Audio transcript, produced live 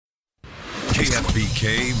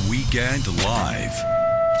KFBK Weekend Live.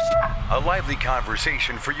 A lively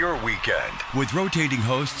conversation for your weekend with rotating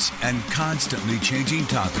hosts and constantly changing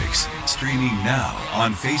topics. Streaming now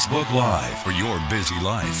on Facebook Live for your busy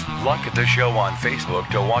life. Look at the show on Facebook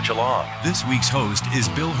to watch along. This week's host is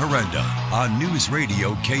Bill Herenda on News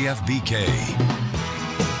Radio KFBK.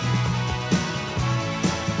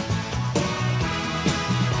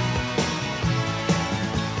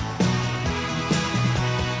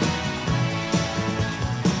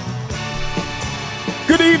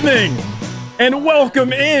 Good evening and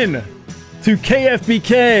welcome in to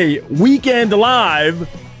KFBK Weekend Live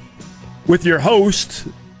with your host,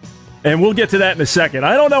 and we'll get to that in a second.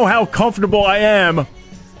 I don't know how comfortable I am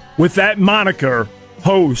with that moniker,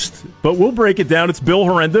 host, but we'll break it down. It's Bill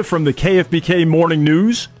Herenda from the KFBK Morning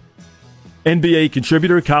News, NBA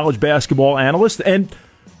contributor, college basketball analyst, and,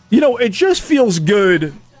 you know, it just feels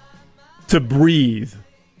good to breathe.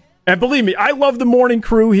 And believe me, I love the morning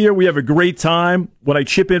crew here. We have a great time. When I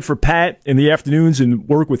chip in for Pat in the afternoons and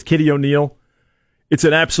work with Kitty O'Neill, it's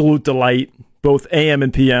an absolute delight, both AM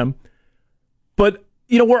and PM. But,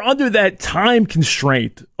 you know, we're under that time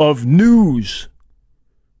constraint of news,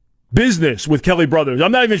 business with Kelly Brothers.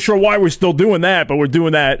 I'm not even sure why we're still doing that, but we're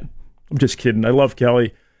doing that. I'm just kidding. I love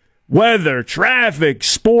Kelly. Weather, traffic,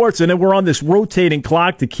 sports, and then we're on this rotating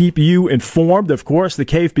clock to keep you informed. Of course, the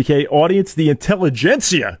KFBK audience, the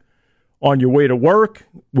intelligentsia, on your way to work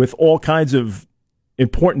with all kinds of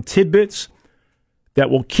important tidbits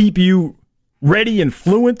that will keep you ready and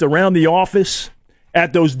fluent around the office,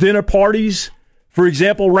 at those dinner parties. For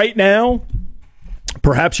example, right now,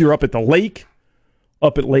 perhaps you're up at the lake,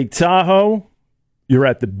 up at Lake Tahoe, you're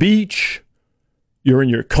at the beach, you're in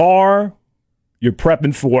your car, you're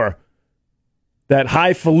prepping for that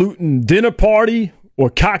highfalutin dinner party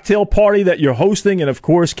or cocktail party that you're hosting, and of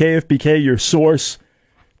course, KFBK, your source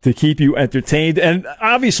to keep you entertained. And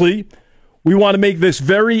obviously, we want to make this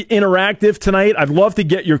very interactive tonight. I'd love to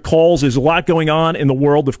get your calls. There's a lot going on in the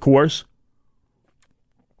world, of course.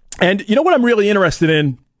 And you know what I'm really interested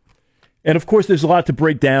in? And of course, there's a lot to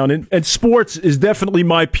break down. And sports is definitely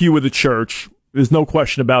my pew of the church. There's no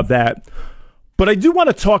question about that. But I do want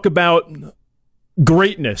to talk about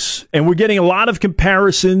greatness. And we're getting a lot of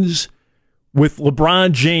comparisons with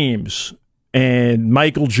LeBron James and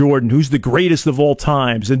Michael Jordan, who's the greatest of all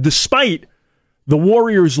times. And despite the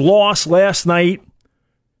Warriors' loss last night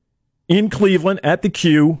in Cleveland at the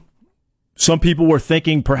Q, some people were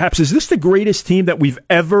thinking, perhaps, is this the greatest team that we've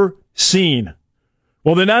ever seen?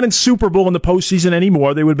 Well, they're not in Super Bowl in the postseason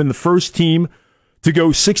anymore. They would have been the first team to go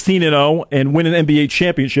 16-0 and win an NBA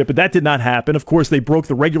championship, but that did not happen. Of course, they broke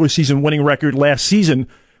the regular season winning record last season,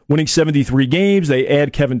 winning 73 games. They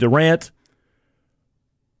add Kevin Durant,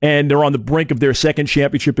 and they're on the brink of their second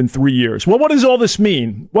championship in 3 years. Well, what does all this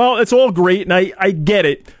mean? Well, it's all great, and I get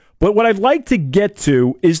it. But what I'd like to get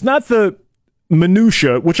to is not the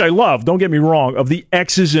minutia, which I love, don't get me wrong, of the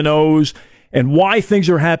X's and O's and why things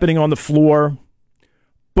are happening on the floor.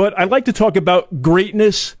 But I'd like to talk about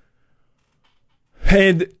greatness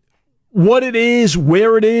and what it is,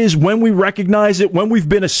 where it is, when we recognize it, when we've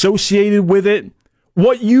been associated with it,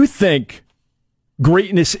 what you think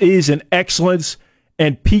greatness is and excellence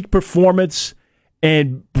and peak performance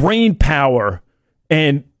and brain power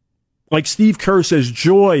and, like Steve Kerr says,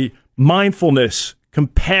 joy, mindfulness,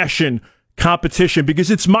 compassion, competition, because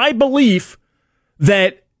it's my belief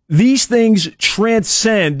that these things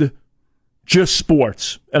transcend just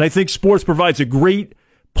sports. And I think sports provides a great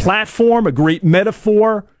platform, a great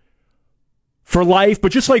metaphor for life.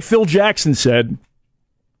 But just like Phil Jackson said,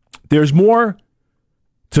 there's more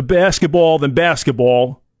to basketball than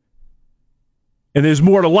basketball, and there's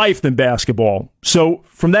more to life than basketball. So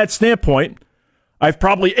from that standpoint, I've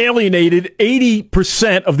probably alienated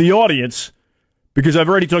 80% of the audience because I've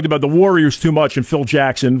already talked about the Warriors too much and Phil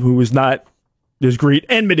Jackson, who is not, there's great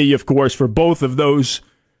enmity, of course, for both of those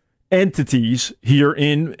entities here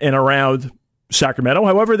in and around Sacramento.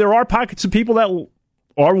 However, there are pockets of people that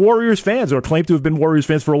are Warriors fans or claim to have been Warriors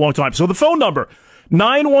fans for a long time. So the phone number,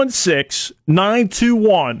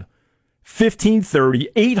 916-921-1530,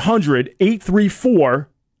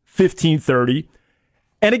 800-834-1530.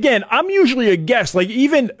 And again, I'm usually a guest. Like,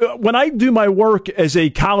 even when I do my work as a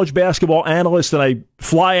college basketball analyst and I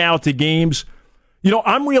fly out to games, you know,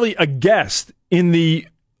 I'm really a guest in the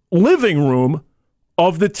living room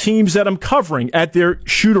of the teams that I'm covering at their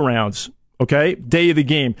shoot-arounds, okay, day of the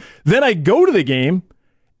game. Then I go to the game,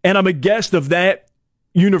 and I'm a guest of that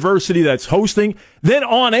university that's hosting. Then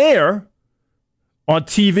on air, on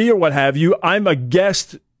TV or what have you, I'm a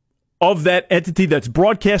guest of that entity that's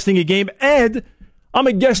broadcasting a game, and I'm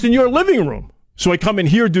a guest in your living room So I come in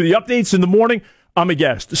here, do the updates in the morning. I'm a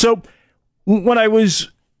guest. So when I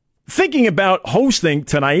was thinking about hosting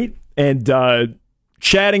tonight and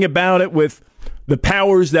chatting about it with the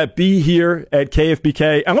powers that be here at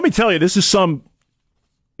KFBK, and let me tell you, this is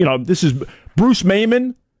Bruce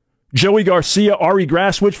Mayman, Joey Garcia, Ari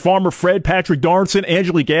Grasswich, Farmer Fred, Patrick Dornson,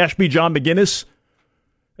 Angelique Ashby, John McGinnis.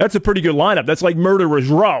 That's a pretty good lineup. That's like Murderer's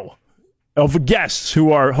Row of guests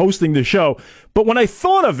who are hosting the show. But when I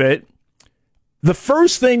thought of it, the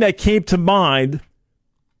first thing that came to mind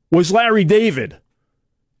was Larry David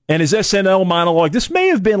and his SNL monologue. This may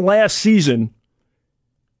have been last season.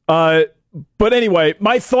 But anyway,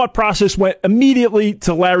 my thought process went immediately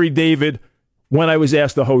to Larry David when I was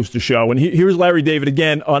asked to host the show. And here's Larry David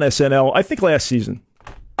again on SNL, I think last season.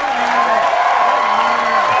 Okay.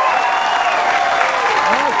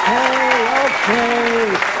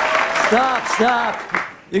 Stop.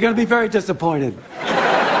 You're going to be very disappointed.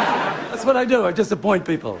 That's what I do. I disappoint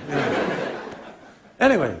people.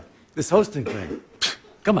 Anyway, this hosting thing.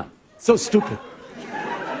 Come on. So stupid.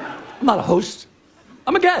 I'm not a host.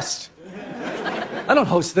 I'm a guest. I don't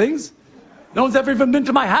host things. No one's ever even been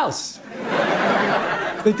to my house.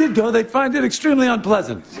 If they did go, they'd find it extremely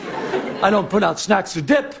unpleasant. I don't put out snacks or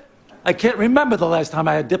dip. I can't remember the last time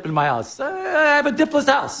I had dip in my house. I have a dipless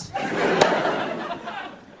house.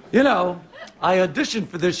 You know, I auditioned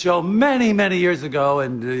for this show many, many years ago,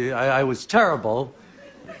 and I was terrible.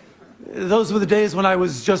 Those were the days when I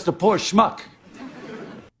was just a poor schmuck.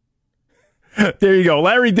 There you go.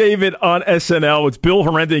 Larry David on SNL. It's Bill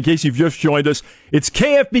Horrenda, in case you've just joined us. It's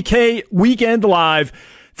KFBK Weekend Live.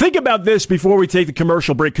 Think about this before we take the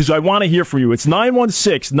commercial break, because I want to hear from you. It's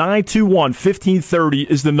 916-921-1530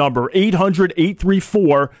 is the number.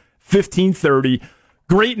 800-834-1530.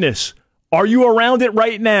 Greatness. Are you around it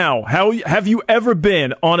right now? How have you ever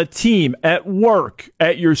been on a team, at work,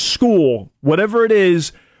 at your school, whatever it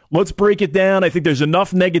is? Let's break it down. I think there's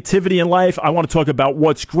enough negativity in life. I want to talk about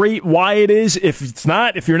what's great, why it is. If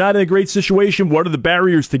you're not in a great situation, what are the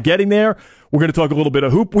barriers to getting there? We're going to talk a little bit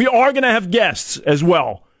of hoop. We are going to have guests as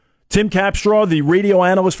well. Tim Capstraw, the radio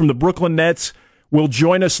analyst from the Brooklyn Nets, will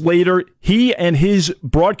join us later. He and his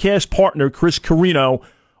broadcast partner, Chris Carino,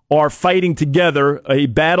 are fighting together a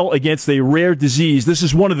battle against a rare disease. This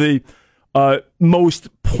is one of the most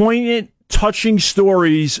poignant, touching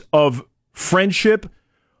stories of friendship,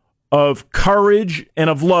 of courage, and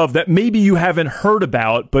of love that maybe you haven't heard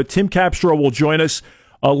about. But Tim Capstraw will join us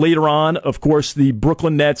later on. Of course, the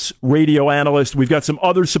Brooklyn Nets radio analyst. We've got some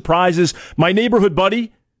other surprises. My neighborhood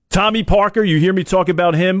buddy, Tommy Parker, you hear me talk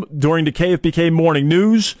about him during the KFBK Morning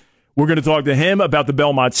News. We're going to talk to him about the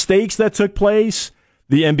Belmont Stakes that took place,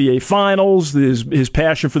 the NBA Finals, his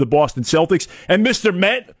passion for the Boston Celtics, and Mr.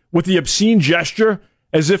 Met with the obscene gesture,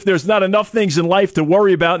 as if there's not enough things in life to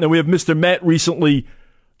worry about. And then we have Mr. Met recently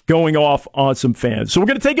going off on some fans. So we're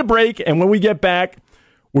going to take a break, and when we get back,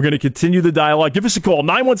 we're going to continue the dialogue. Give us a call,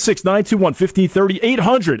 916-921-1530,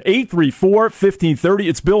 800-834-1530.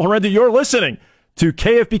 It's Bill Horrenda. You're listening to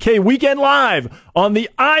KFBK Weekend Live on the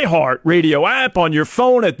iHeart Radio app, on your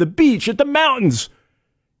phone, at the beach, at the mountains,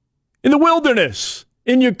 in the wilderness,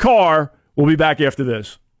 in your car. We'll be back after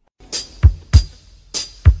this.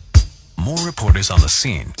 More reporters on the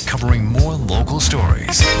scene, covering more local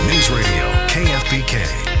stories. News Radio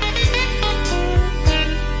KFBK.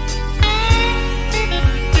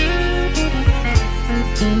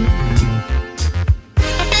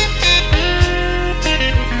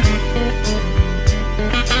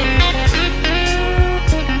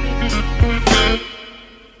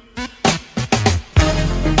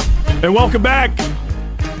 And welcome back.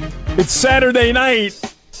 It's Saturday night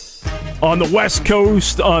on the West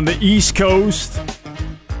Coast, on the East Coast.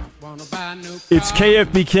 It's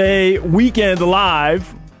KFBK Weekend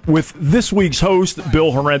Live with this week's host,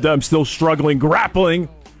 Bill Horrenda. I'm still grappling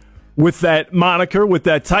with that moniker, with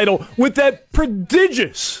that title, with that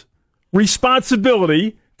prodigious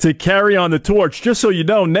responsibility to carry on the torch. Just so you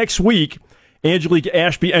know, next week, Angelique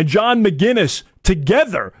Ashby and John McGinnis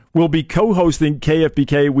together will be co-hosting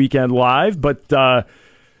KFBK Weekend Live. But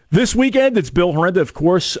this weekend, it's Bill Horrenda. Of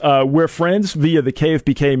course, we're friends via the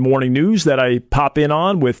KFBK Morning News that I pop in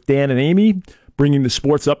on with Dan and Amy, bringing the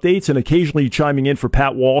sports updates and occasionally chiming in for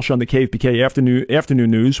Pat Walsh on the KFBK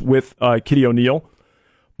afternoon news with Kitty O'Neill.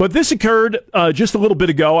 But this occurred just a little bit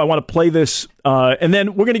ago. I want to play this, and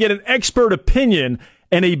then we're going to get an expert opinion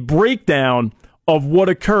and a breakdown of what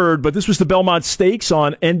occurred. But this was the Belmont Stakes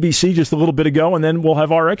on NBC just a little bit ago, and then we'll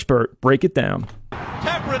have our expert break it down.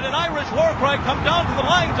 Tapwrit and Irish Warcry come down to the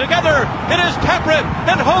line together. It is Tapwrit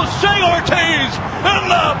and Jose Ortiz in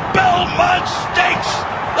the Belmont Stakes.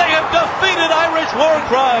 They have defeated Irish War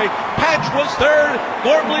Cry. Patch was third.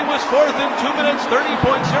 Gormley was fourth in 2 minutes,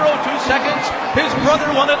 30.02 seconds. His brother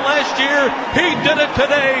won it last year. He did it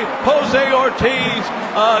today. Jose Ortiz,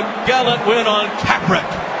 a gallant win on Caprick.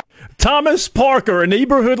 Thomas Parker, a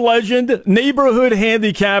neighborhood legend, neighborhood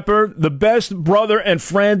handicapper, the best brother and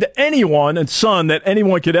friend anyone and son that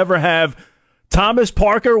anyone could ever have. Thomas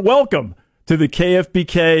Parker, welcome to the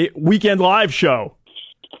KFBK Weekend Live Show.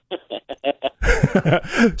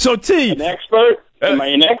 So, T. An expert? Am I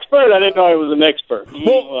an expert? I didn't know I was an expert.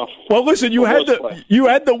 Well, listen, you had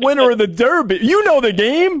the winner of the Derby. You know the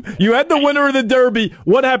game. You had the winner of the Derby.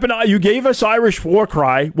 What happened? You gave us Irish War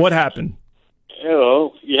Cry. What happened? You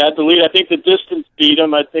know, you had the lead. I think the distance beat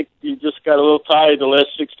him. I think you just got a little tired the last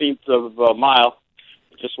 16th of a mile.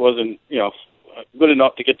 It just wasn't, good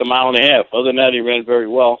enough to get the mile and a half. Other than that, he ran very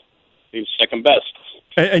well. He was second best.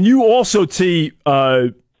 And you also, T,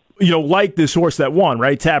 like this horse that won,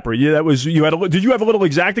 right? Tapper. Yeah, that was you had. Did you have a little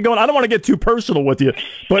exacta going? I don't want to get too personal with you,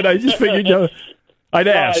 but I just figured I'd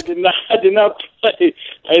ask. I did not play.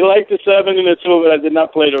 I liked the 7 and the 2, but I did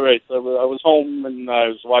not play the race. I was home and I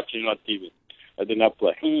was watching on TV. I did not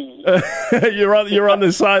play. You're on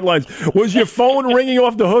the sidelines. Was your phone ringing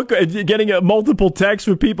off the hook? Getting multiple texts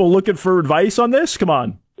with people looking for advice on this? Come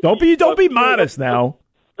on, don't be modest now.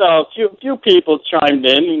 So a few people chimed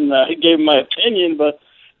in, and I gave my opinion, but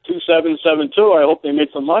 2772. I hope they made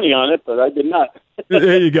some money on it, but I did not.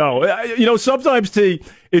 There you go. Sometimes T,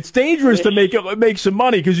 it's dangerous to make some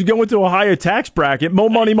money because you go into a higher tax bracket. More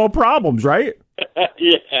money, more problems, right?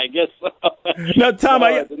 Yeah, I guess so. Now, Tom,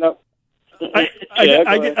 I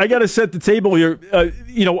got to set the table here.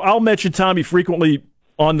 I'll mention Tommy frequently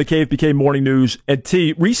on the KFBK Morning News. And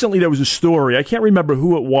T, recently there was a story. I can't remember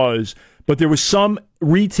who it was, but there was some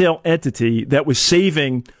retail entity that was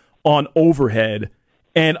saving on overhead.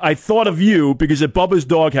 And I thought of you because at Bubba's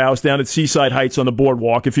Doghouse down at Seaside Heights on the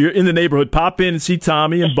boardwalk, if you're in the neighborhood, pop in and see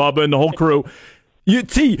Tommy and Bubba and the whole crew. You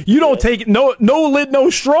don't take it. No lid, no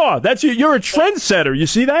straw. You're a trendsetter. You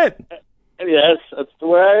see that? Yes, that's the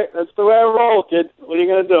way I roll, kid. What are you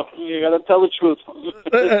gonna do? You gotta tell the truth.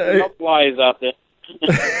 There's enough lies out there.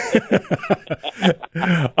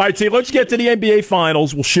 All right, T, let's get to the NBA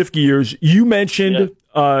Finals. We'll shift gears. You mentioned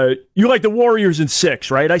you like the Warriors in 6,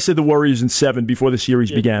 right? I said the Warriors in 7 before the series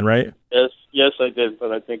began, right? Yes, I did,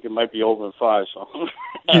 but I think it might be over in 5. So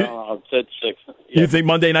I said 6. Yeah. You think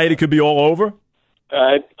Monday night it could be all over?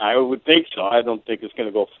 I would think so. I don't think it's going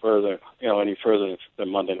to go further, any further than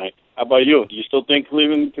Monday night. How about you? Do you still think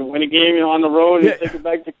Cleveland can win a game on the road and take it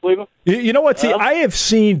back to Cleveland? You know what, T? I have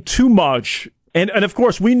seen too much, and of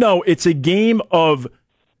course we know it's a game of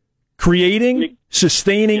creating,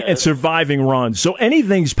 sustaining, and surviving runs. So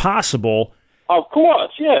anything's possible. Of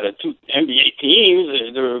course, yeah. The 2 NBA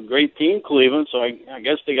teams, they're a great team, Cleveland, so I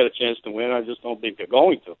guess they got a chance to win. I just don't think they're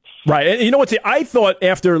going to. Right. And you know what, T? I thought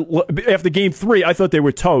after Game 3, I thought they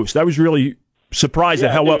were toast. I was really surprised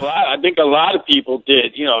at how well. I think a lot of people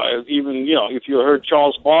did. Even if you heard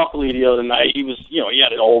Charles Barkley the other night, he was, he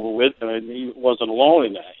had it over with, and he wasn't alone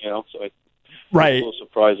in that. So right. I'm a little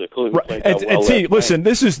surprised that Cleveland played that well. And T, listen,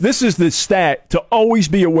 this is the stat to always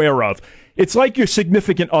be aware of. It's like your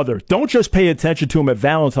significant other. Don't just pay attention to them at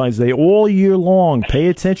Valentine's Day all year long. Pay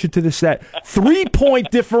attention to the stat. 3-point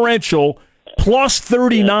differential plus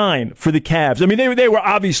 39 for the Cavs. I mean, they were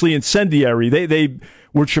obviously incendiary. They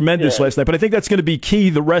were tremendous last night, but I think that's going to be key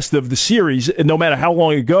the rest of the series, and no matter how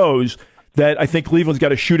long it goes, that I think Cleveland's got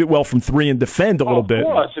to shoot it well from 3 and defend a little bit. Of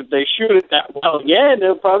course, if they shoot it that well,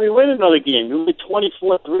 they'll probably win another game. There were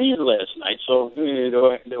 24 threes last night, so they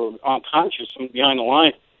were unconscious from behind the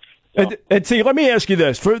line. And T, let me ask you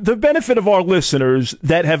this. For the benefit of our listeners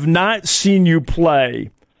that have not seen you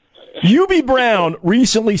play, UB Brown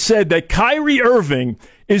recently said that Kyrie Irving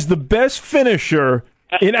is the best finisher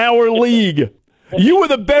in our league. You were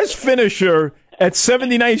the best finisher at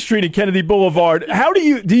 79th Street and Kennedy Boulevard. How do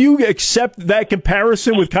you accept that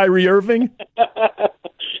comparison with Kyrie Irving?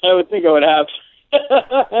 I would think I would have.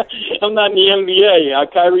 I'm not in the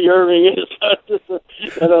NBA. Kyrie Irving is.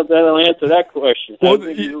 That'll answer that question. Well, I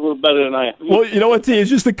think he's a little better than I am. Well, you know what, T? It's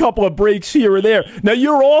just a couple of breaks here or there. Now,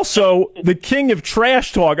 you're also the king of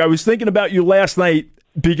trash talk. I was thinking about you last night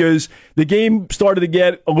because the game started to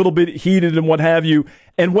get a little bit heated and what have you.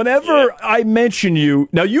 And whenever I mention you,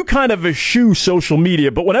 now you kind of eschew social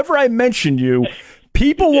media, but whenever I mention you,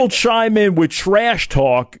 people will chime in with trash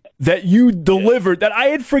talk that you delivered that I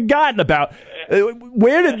had forgotten about.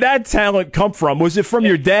 Where did that talent come from? Was it from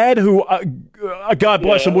your dad, who, God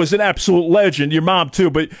bless him, was an absolute legend? Your mom,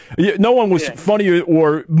 too, but no one was funnier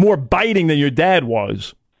or more biting than your dad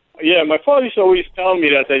was. Yeah, my father used to always tell me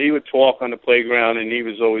that he would talk on the playground, and he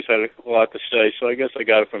was always had a lot to say. So I guess I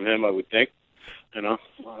got it from him, I would think. You know,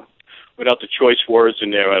 without the choice words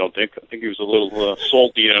in there, I don't think. I think he was a little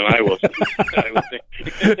saltier than I was. I would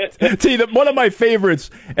think. See, one of my favorites,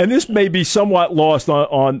 and this may be somewhat lost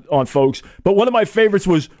on folks, but one of my favorites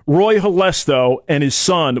was Roy Halesto and his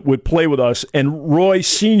son would play with us, and Roy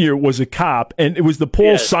Sr. was a cop, and it was the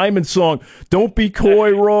Paul Simon song, "Don't Be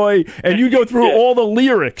Coy, Roy," and you go through all the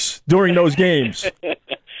lyrics during those games.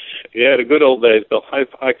 Yeah, the good old days, Bill.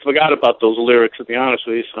 I forgot about those lyrics, to be honest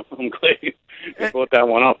with you, so I'm glad you brought that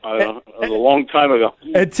one up. It was a long time ago.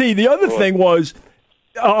 And T, the other thing was,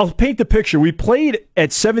 I'll paint the picture. We played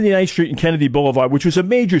at 79th Street and Kennedy Boulevard, which was a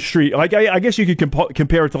major street. Like I guess you could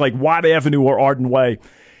compare it to like Watt Avenue or Arden Way.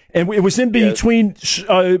 And it was in between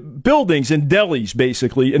buildings and delis,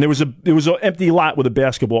 basically. And there was an empty lot with a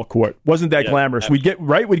basketball court. Wasn't that glamorous?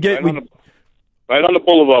 Absolutely. Right on the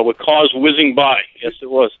boulevard with cars whizzing by. Yes, it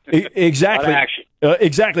was. Exactly. A lot of action.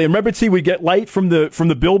 Exactly. And remember, T, we'd get light from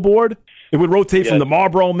the billboard. It would rotate from the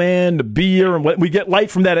Marlboro Man, the beer, and we get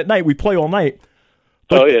light from that at night. We play all night.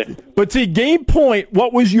 But T, game point,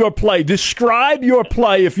 what was your play? Describe your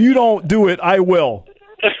play. If you don't do it, I will.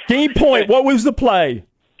 Game point, what was the play?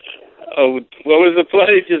 Oh, what was the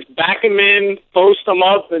play? Just back him in, post him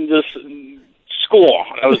up, and just score.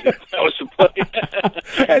 That was the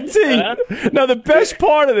play. And see, now the best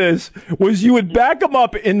part of this was you would back them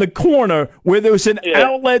up in the corner where there was an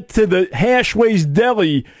outlet to the Hashway's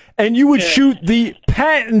Deli, and you would shoot the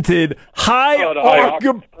patented high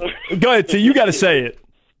archer. Go ahead, T. You got to say it.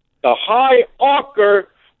 The high archer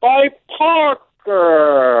by Parker.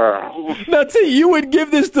 Now, T, you would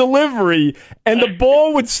give this delivery, and the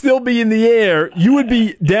ball would still be in the air. You would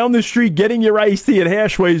be down the street getting your iced tea at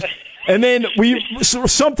Hashway's. And then we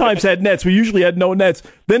sometimes had nets. We usually had no nets.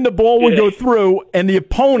 Then the ball would go through, and the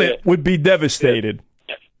opponent would be devastated.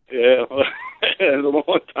 Yeah, it was a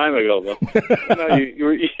long time ago, though.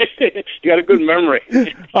 You got a good memory.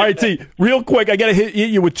 All right, T, real quick, I got to hit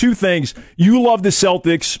you with two things. You love the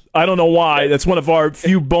Celtics. I don't know why. That's one of our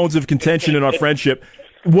few bones of contention in our friendship.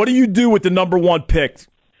 What do you do with the number one pick?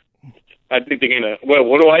 I think they're going to – well,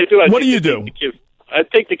 what do I do? What do you do? I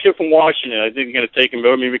take the kid from Washington. I think they're going to take him.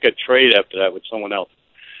 Maybe we could trade after that with someone else.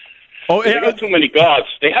 Oh, they have too many guards.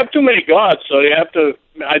 They have too many guards, so they have to.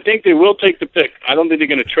 I think they will take the pick. I don't think they're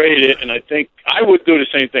going to trade it, and I think I would do the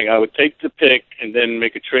same thing. I would take the pick and then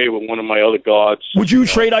make a trade with one of my other guards. Would you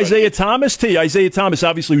trade Isaiah Thomas? T. Isaiah Thomas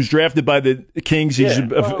obviously was drafted by the Kings. He's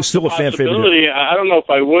still a fan favorite. I don't know if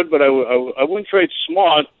I would, but I wouldn't trade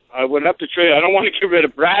Smart. I would have to trade. I don't want to get rid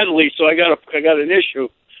of Bradley, so I got an issue.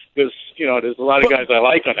 Because there's a lot of guys I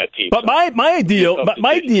like on that team. But my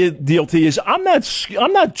deal, T, is I'm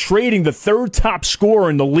not trading the third top scorer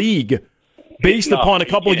in the league based upon a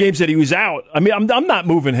couple of games that he was out. I mean, I'm not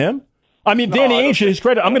moving him. I mean, Danny Ainge, to his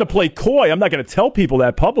credit, I'm going to play coy. I'm not going to tell people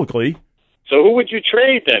that publicly. So who would you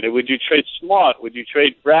trade then? Would you trade Smart? Would you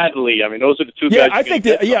trade Bradley? I mean, those are the two guys. I think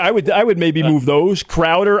I would maybe move those.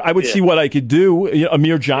 Crowder, I would see what I could do.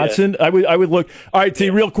 Amir Johnson, I would look. All right, T,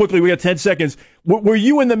 real quickly, we got 10 seconds. Were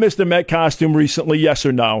you in the Mr. Met costume recently? Yes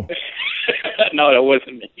or no? No, that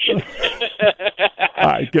wasn't me. All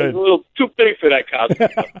right, good. I was a little too big for that costume.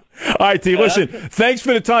 All right, T, listen. Thanks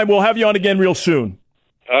for the time. We'll have you on again real soon.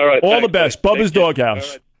 All right. All the best. Bubba's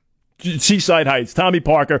Doghouse. Seaside Heights, Tommy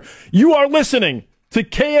Parker. You are listening to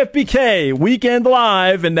KFBK Weekend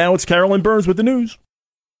Live, and now it's Carolyn Burns with the news.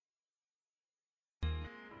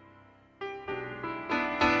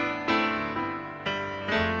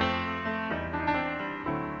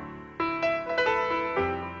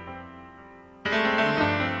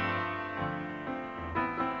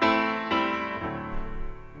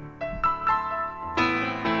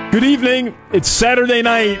 Good evening. It's Saturday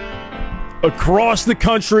night. Across the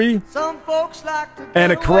country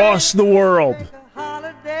and across the world.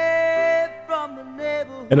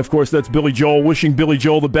 And, of course, that's Billy Joel, wishing Billy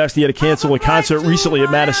Joel the best. He had to cancel a concert recently at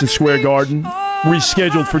Madison Square Garden,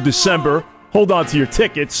 rescheduled for December. Hold on to your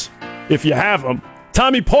tickets if you have them.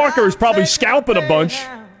 Tommy Parker is probably scalping a bunch.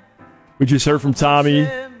 We just heard from Tommy,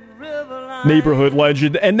 neighborhood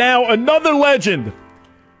legend. And now another legend,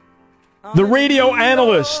 the radio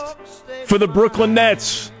analyst for the Brooklyn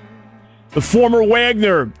Nets. The former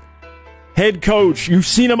Wagner head coach. You've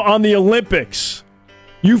seen him on the Olympics.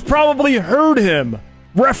 You've probably heard him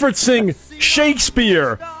referencing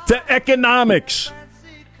Shakespeare to economics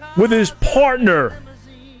with his partner,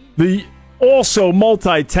 the also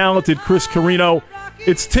multi-talented Chris Carino.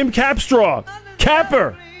 It's Tim Capstraw.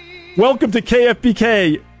 Capper, welcome to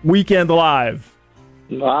KFBK Weekend Live.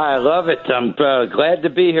 I love it. I'm glad to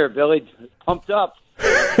be here, Billy. Pumped up.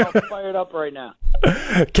 I'm all fired up right now.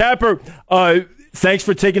 Capper, thanks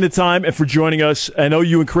for taking the time and for joining us. I know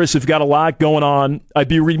you and Chris have got a lot going on. I'd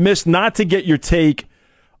be remiss not to get your take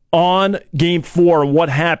on Game 4 and what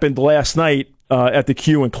happened last night at the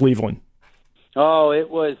Q in Cleveland. Oh,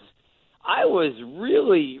 I was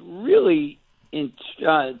really, really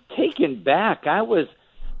taken back.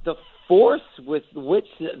 The force with which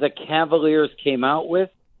the Cavaliers came out with,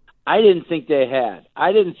 I didn't think they had.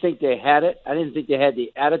 I didn't think they had it. I didn't think they had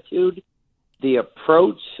the attitude, the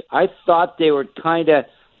approach. I thought they were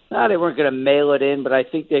they weren't going to mail it in, but I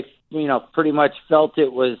think they, pretty much felt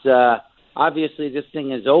it was, obviously this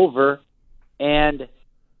thing is over, and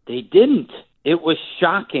they didn't. It was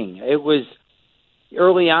shocking. It was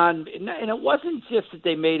early on, and it wasn't just that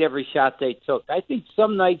they made every shot they took. I think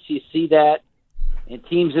some nights you see that, and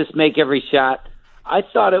teams just make every shot. I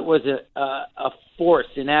thought it was a force,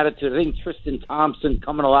 an attitude. I think Tristan Thompson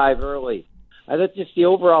coming alive early. I thought just the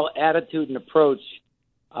overall attitude and approach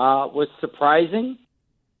was surprising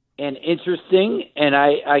and interesting, and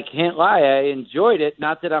I can't lie, I enjoyed it.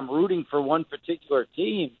 Not that I'm rooting for one particular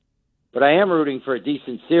team, but I am rooting for a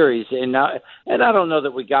decent series, and I don't know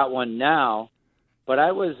that we got one now, but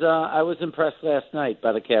I was impressed last night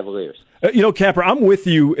by the Cavaliers. Capper, I'm with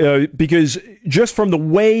you because just from the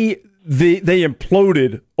way they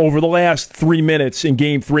imploded over the last 3 minutes in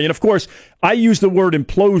Game 3, and of course, I use the word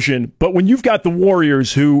implosion, but when you've got the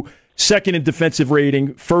Warriors who second in defensive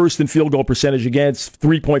rating, first in field goal percentage against,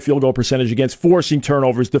 3-point field goal percentage against, forcing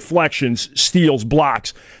turnovers, deflections, steals,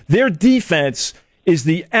 blocks, their defense is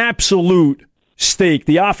the absolute stake.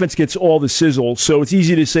 The offense gets all the sizzle, so it's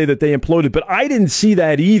easy to say that they imploded, but I didn't see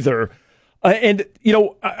that either. And,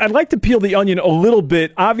 I'd like to peel the onion a little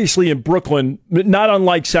bit. Obviously in Brooklyn, not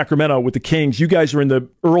unlike Sacramento with the Kings, you guys are in the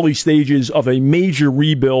early stages of a major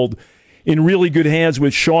rebuild in really good hands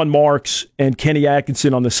with Sean Marks and Kenny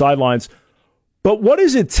Atkinson on the sidelines. But what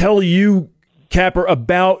does it tell you, Capper,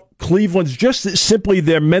 about Cleveland's just simply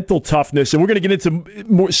their mental toughness? And we're going to get into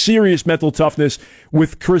more serious mental toughness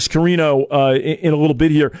with Chris Carino in a little bit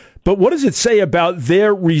here. But what does it say about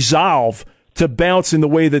their resolve to bounce in the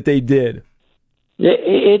way that they did?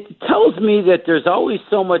 It tells me that there's always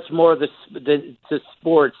so much more to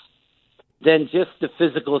sports than just the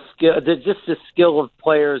physical skill, just the skill of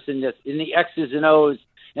players in the X's and O's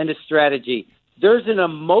and the strategy. There's an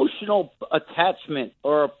emotional attachment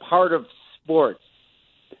or a part of sports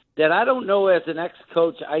that I don't know as an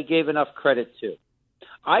ex-coach I gave enough credit to.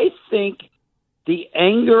 I think the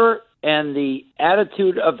anger and the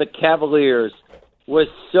attitude of the Cavaliers was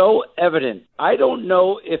so evident. I don't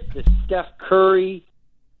know if the Steph Curry,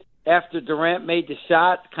 after Durant made the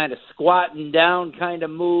shot, kind of squatting down kind of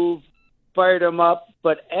move, fired him up.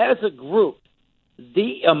 But as a group,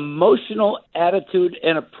 the emotional attitude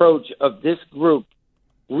and approach of this group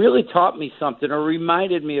really taught me something or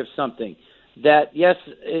reminded me of something. That, yes,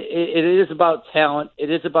 it is about talent,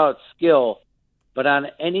 it is about skill, but on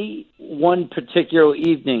any one particular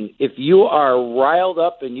evening, if you are riled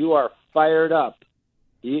up and you are fired up,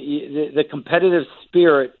 the competitive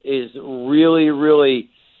spirit is really,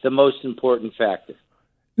 really the most important factor.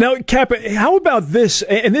 Now, Cap, how about this?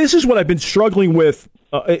 And this is what I've been struggling with,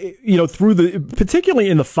 particularly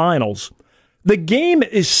in the finals. The game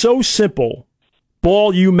is so simple.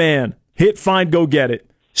 Ball, you man. Hit, find, go get it.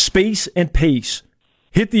 Space and pace.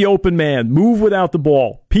 Hit the open man. Move without the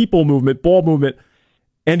ball. People movement, ball movement.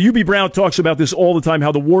 And Hubie Brown talks about this all the time,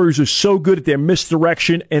 how the Warriors are so good at their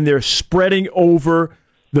misdirection and they're spreading over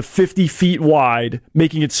the 50 feet wide,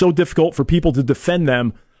 making it so difficult for people to defend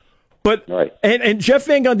them. But right. And Jeff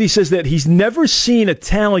Van Gundy says that he's never seen a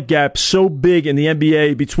talent gap so big in the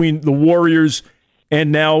NBA between the Warriors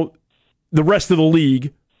and now the rest of the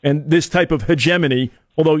league and this type of hegemony.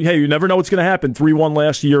 Although, hey, you never know what's going to happen. 3-1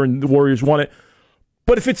 last year and the Warriors won it.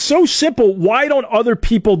 But if it's so simple, why don't other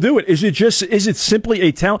people do it? Is it simply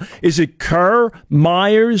a talent? Is it Kerr,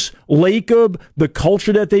 Myers, Lacob, the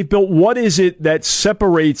culture that they've built? What is it that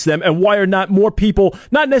separates them, and why are not more people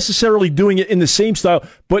not necessarily doing it in the same style,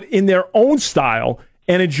 but in their own style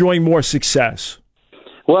and enjoying more success?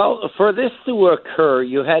 Well, for this to occur,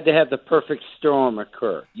 you had to have the perfect storm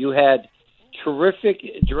occur. You had terrific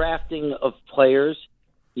drafting of players.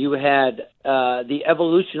 You had the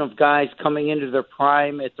evolution of guys coming into their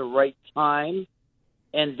prime at the right time.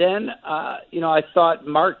 And then, I thought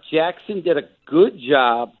Mark Jackson did a good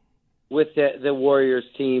job with the Warriors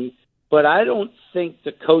team, but I don't think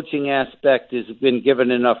the coaching aspect has been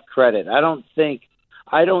given enough credit. I don't think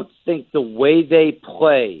the way they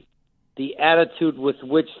play, the attitude with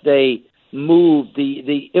which they move,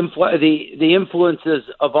 the influences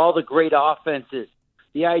of all the great offenses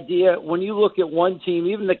The idea, when you look at one team,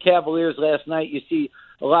 even the Cavaliers last night, you see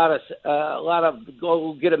a lot of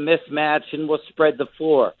go get a mismatch and we'll spread the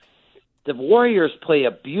floor. The Warriors play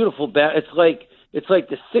a beautiful It's like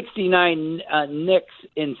the '69 Knicks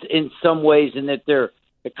in some ways, in that they're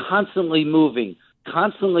constantly moving,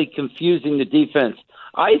 constantly confusing the defense.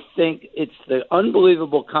 I think it's the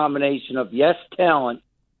unbelievable combination of talent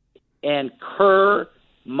and Kerr,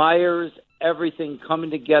 Myers, everything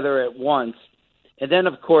coming together at once. And then,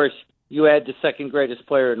 of course, you add the second greatest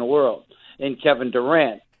player in the world, in Kevin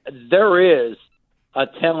Durant. There is a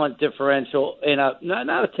talent differential and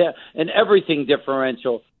an everything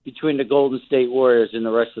differential between the Golden State Warriors and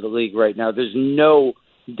the rest of the league right now. There's no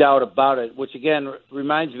doubt about it, which, again,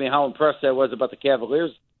 reminds me how impressed I was about the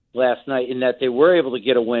Cavaliers last night, in that they were able to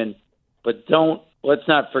get a win. But let's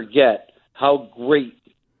not forget how great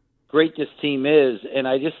this team is. And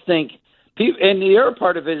I just think and the other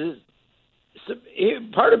part of it is,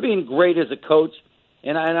 part of being great as a coach,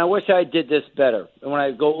 and I wish I did this better, and when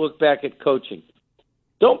I go look back at coaching,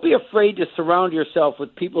 don't be afraid to surround yourself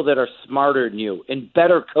with people that are smarter than you and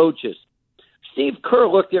better coaches. Steve Kerr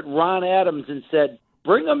looked at Ron Adams and said,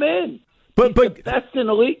 bring him in. He's the best in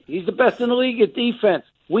the league. He's the best in the league at defense.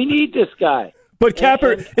 We need this guy. But,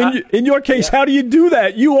 Capper, in your case, how do you do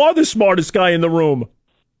that? You are the smartest guy in the room.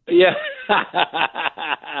 Yeah.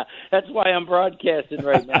 That's why I'm broadcasting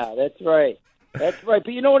right now. That's right. But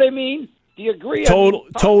you know what I mean? Do you agree?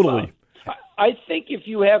 Totally. I think if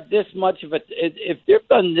you have this much of if they've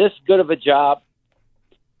done this good of a job,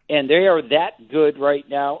 and they are that good right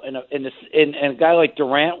now, and a guy like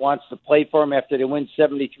Durant wants to play for him after they win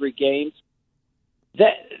 73 games,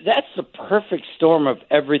 that's the perfect storm of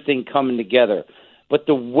everything coming together. But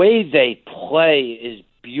the way they play is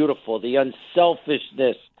beautiful. The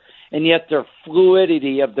unselfishness, and yet their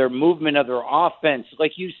fluidity of their movement of their offense,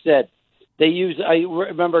 like you said. I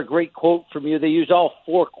remember a great quote from you. They use all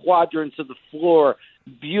four quadrants of the floor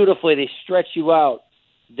beautifully. They stretch you out.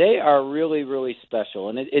 They are really, really special,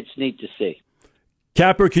 and it's neat to see.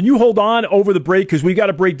 Capper, can you hold on over the break? Because we got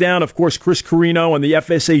to break down, of course, Chris Carrino and the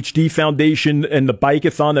FSHD Foundation and the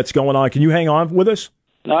bike-a-thon that's going on. Can you hang on with us?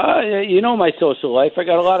 You know my social life. I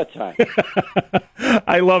got a lot of time.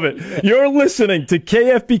 I love it. You're listening to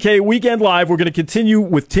KFBK Weekend Live. We're going to continue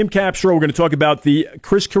with Tim Capstraw. We're going to talk about the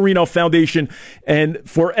Chris Carrino Foundation and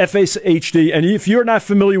for FSHD. And if you're not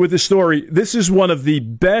familiar with this story, this is one of the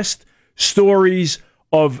best stories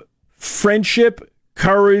of friendship,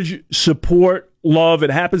 courage, support, love.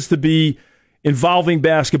 It happens to be involving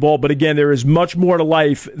basketball. But again, there is much more to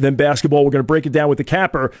life than basketball. We're going to break it down with the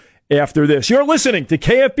Capper after this. You're listening to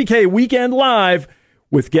KFBK Weekend Live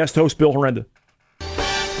with guest host Bill Horrenda.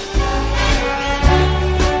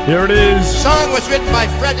 Here it is. The song was written by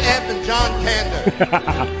Fred Ebb and John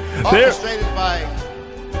Kander. Orchestrated by...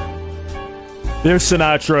 There's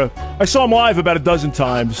Sinatra. I saw him live about a dozen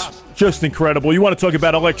times. Just incredible. You want to talk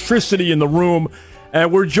about electricity in the room.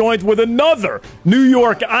 And we're joined with another New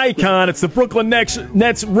York icon. It's the Brooklyn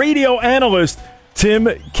Nets radio analyst, Tim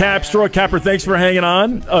Capstraw. Capper, thanks for hanging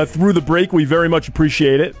on through the break. We very much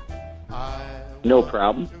appreciate it. No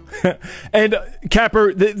problem. And,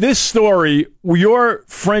 Capper, this story, your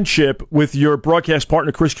friendship with your broadcast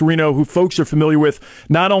partner, Chris Carrino, who folks are familiar with,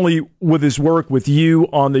 not only with his work with you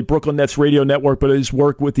on the Brooklyn Nets radio network, but his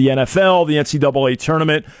work with the NFL, the NCAA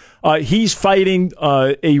tournament. He's fighting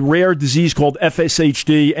a rare disease called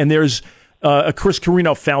FSHD, and there's a Chris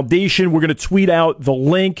Carrino Foundation. We're going to tweet out the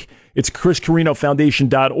link. It's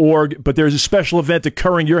chriscarrinofoundation.org, but there's a special event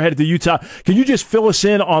occurring. You're headed to Utah. Can you just fill us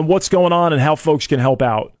in on what's going on and how folks can help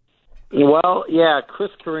out? Well, yeah,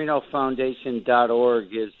 chriscarrinofoundation.org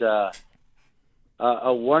is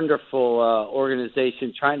a wonderful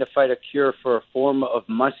organization trying to fight a cure for a form of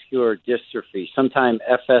muscular dystrophy. Sometimes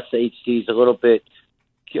FSHD is a little bit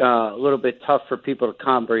tough for people to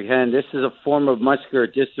comprehend. This is a form of muscular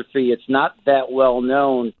dystrophy. It's not that well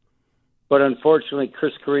known. But unfortunately,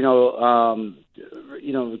 Chris Carrino,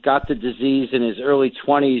 got the disease in his early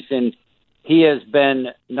 20s, and he has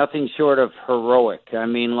been nothing short of heroic. I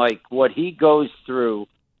mean, like what he goes through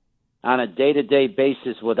on a day-to-day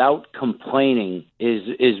basis without complaining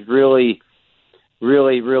is really,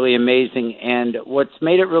 really, really amazing. And what's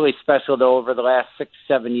made it really special, though, over the last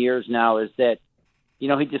 6-7 years now is that, he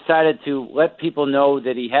decided to let people know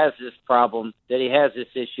that he has this problem, that he has this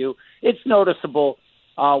issue. It's noticeable.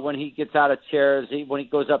 When he gets out of chairs, when he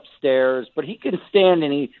goes upstairs, but he can stand,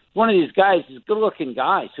 and he's one of these guys. He's a good-looking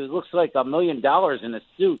guy, so he looks like $1 million in a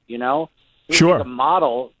suit. He's sure, like a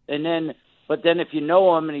model. But then if you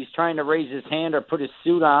know him and he's trying to raise his hand or put his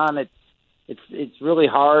suit on, it's really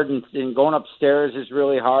hard, and going upstairs is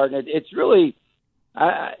really hard. And it's really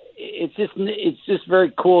it's just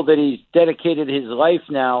very cool that he's dedicated his life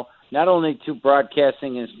now not only to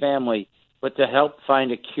broadcasting his family, but to help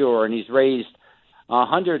find a cure. And he's raised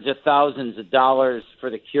hundreds of thousands of dollars for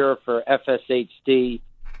the cure for FSHD.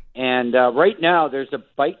 And right now there's a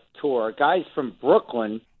bike tour. Guys from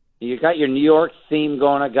Brooklyn, you got your New York theme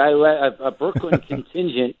going, a Brooklyn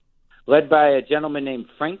contingent led by a gentleman named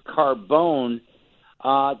Frank Carbone,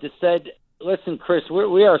 just said, listen, Chris,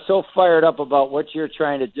 we are so fired up about what you're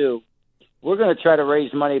trying to do. We're going to try to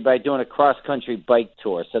raise money by doing a cross-country bike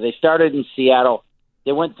tour. So they started in Seattle.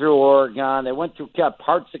 They went through Oregon. They went through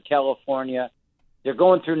parts of California. They're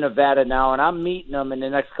going through Nevada now, and I'm meeting them in the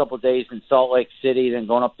next couple of days in Salt Lake City, then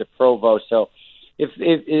going up to Provo. So if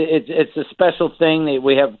it's a special thing.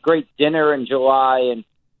 We have great dinner in July, and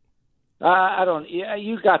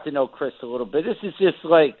you got to know Chris a little bit. This is just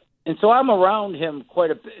like, and so I'm around him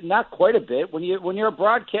quite a bit, not quite a bit. When you're a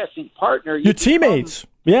broadcasting partner, your teammates,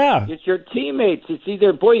 yeah, it's your teammates. It's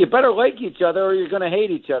either, boy, you better like each other or you're going to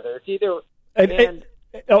hate each other. It's either.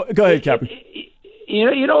 Go ahead, Captain.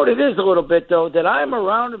 You know what it is a little bit though, that I'm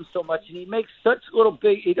around him so much, and he makes such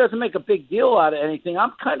he doesn't make a big deal out of anything.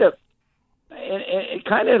 I'm kind of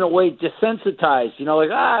in a way desensitized.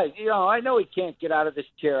 I know he can't get out of this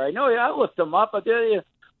chair. I know I lift him up.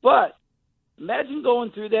 But imagine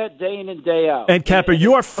going through that day in and day out. And, Capper,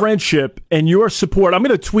 your friendship and your support, I'm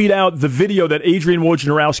going to tweet out the video that Adrian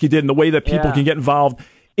Wojnarowski did and the way that people can get involved.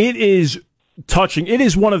 It is touching. It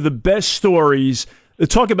is one of the best stories.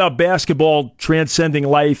 Talk about basketball transcending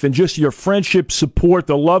life and just your friendship, support,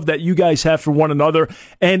 the love that you guys have for one another.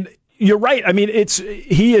 And you're right. I mean,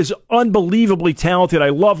 he is unbelievably talented. I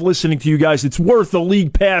love listening to you guys. It's worth the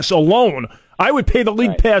league pass alone. I would pay the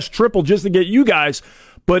league pass triple just to get you guys.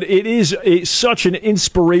 But it is such an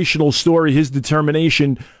inspirational story, his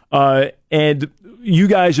determination, and you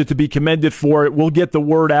guys are to be commended for it. We'll get the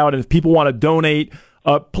word out, and if people want to donate,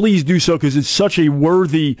 please do so, because it's such a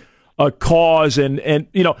worthy cause. And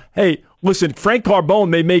hey, listen, Frank Carbone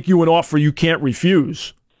may make you an offer you can't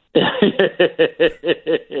refuse. The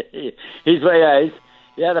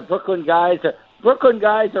Brooklyn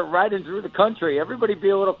guys are riding through the country. Everybody be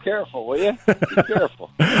a little careful, will you? Be careful.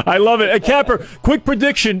 I love it. Capper, quick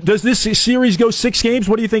prediction. Does this series go 6 games?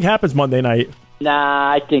 What do you think happens Monday night?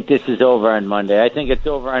 Nah, I think this is over on Monday. I think it's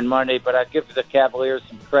over on Monday, but I give the Cavaliers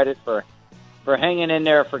some credit for hanging in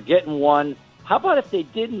there, for getting one. How about if they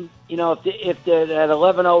didn't, if that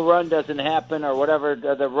 11-0 run doesn't happen, or whatever,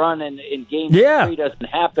 the run in game 3 doesn't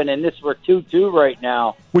happen, and this were 2-2 right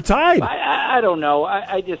now. We're tied. I don't know.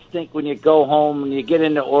 I just think when you go home and you get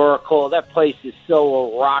into Oracle, that place is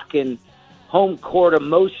so rocking. Home court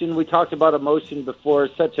emotion, we talked about emotion before,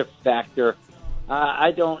 is such a factor.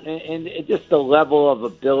 And just the level of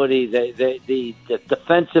ability, the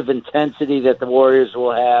defensive intensity that the Warriors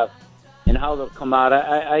will have, and how they'll come out.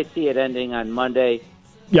 I see it ending on Monday.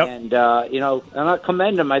 Yep. And, and I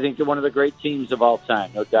commend them. I think they're one of the great teams of all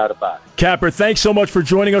time, no doubt about it. Capper, thanks so much for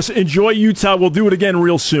joining us. Enjoy Utah. We'll do it again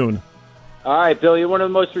real soon. All right, Bill, you're one of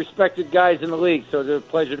the most respected guys in the league, so it's a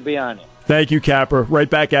pleasure to be on it. Thank you, Capper. Right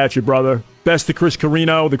back at you, brother. Best to Chris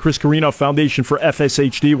Carino, the Chris Carino Foundation for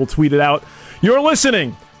FSHD. We'll tweet it out. You're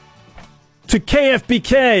listening to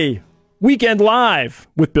KFBK Weekend Live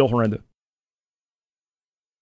with Bill Herenda.